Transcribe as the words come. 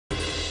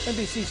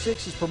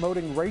NBC6 is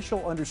promoting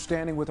racial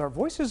understanding with our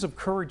Voices of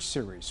Courage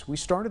series. We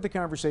started the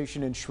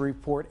conversation in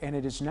Shreveport, and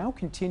it is now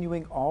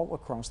continuing all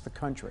across the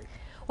country.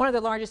 One of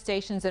the largest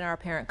stations in our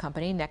parent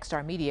company,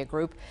 Nexstar Media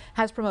Group,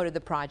 has promoted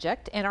the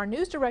project, and our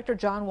news director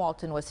John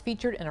Walton was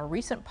featured in a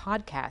recent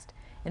podcast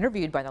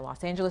interviewed by the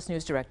Los Angeles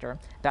news director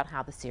about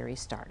how the series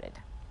started.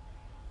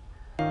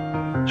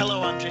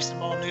 Hello, I'm Jason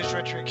Ball, news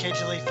director at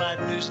KTLA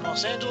 5 News in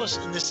Los Angeles,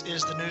 and this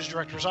is the news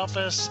director's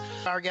office.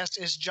 Our guest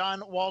is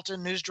John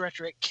Walton, news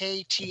director at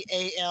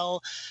KTAL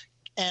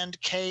and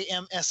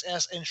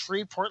KMSS in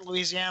Shreveport,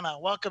 Louisiana.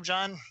 Welcome,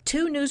 John.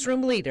 Two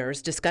newsroom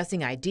leaders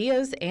discussing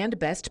ideas and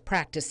best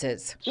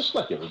practices. Just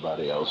like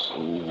everybody else,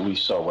 we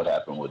saw what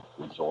happened with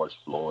George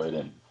Floyd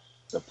and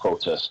the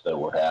protests that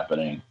were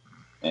happening,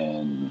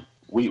 and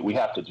we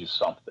have to do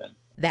something.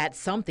 That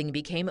something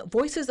became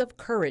Voices of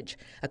Courage,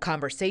 a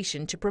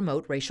conversation to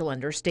promote racial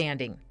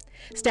understanding.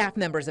 Staff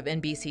members of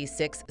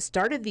NBC6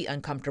 started the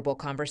uncomfortable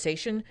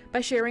conversation by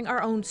sharing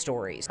our own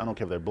stories. I don't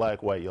care if they're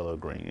black, white, yellow, or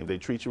green. If they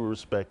treat you with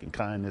respect and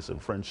kindness and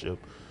friendship,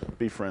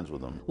 be friends with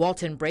them.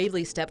 Walton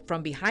bravely stepped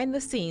from behind the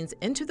scenes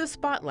into the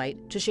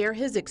spotlight to share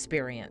his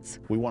experience.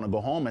 We want to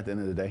go home at the end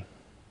of the day.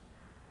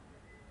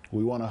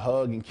 We want to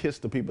hug and kiss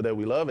the people that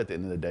we love at the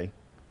end of the day.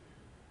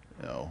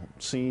 You know,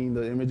 seeing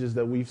the images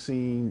that we've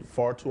seen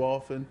far too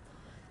often,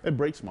 it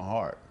breaks my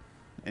heart.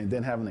 And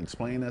then having to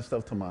explain that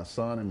stuff to my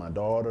son and my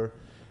daughter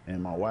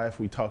and my wife,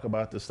 we talk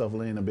about this stuff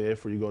laying in bed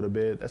before you go to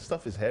bed. That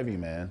stuff is heavy,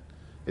 man.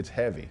 It's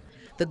heavy.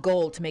 The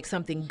goal to make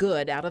something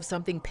good out of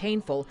something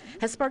painful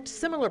has sparked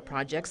similar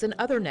projects in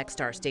other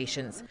Nexstar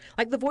stations,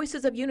 like the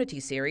Voices of Unity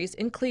series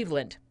in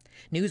Cleveland.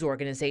 News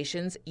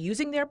organizations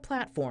using their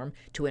platform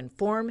to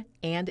inform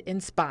and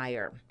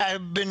inspire.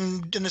 I've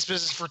been in this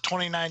business for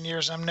 29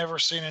 years. I've never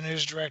seen a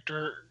news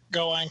director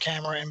go on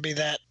camera and be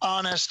that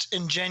honest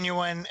and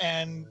genuine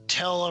and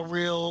tell a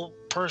real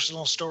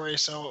personal story.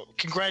 So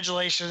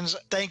congratulations.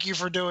 Thank you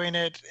for doing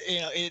it.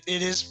 You know, it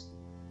is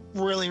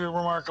really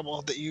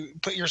remarkable that you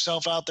put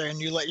yourself out there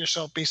and you let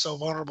yourself be so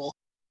vulnerable.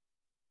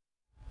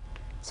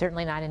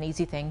 Certainly not an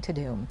easy thing to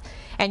do.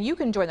 And you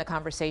can join the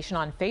conversation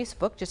on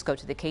Facebook. Just go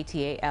to the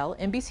KTAL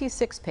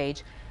NBC6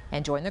 page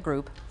and join the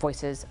group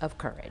Voices of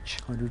Courage.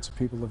 Hundreds of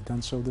people have done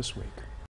so this week.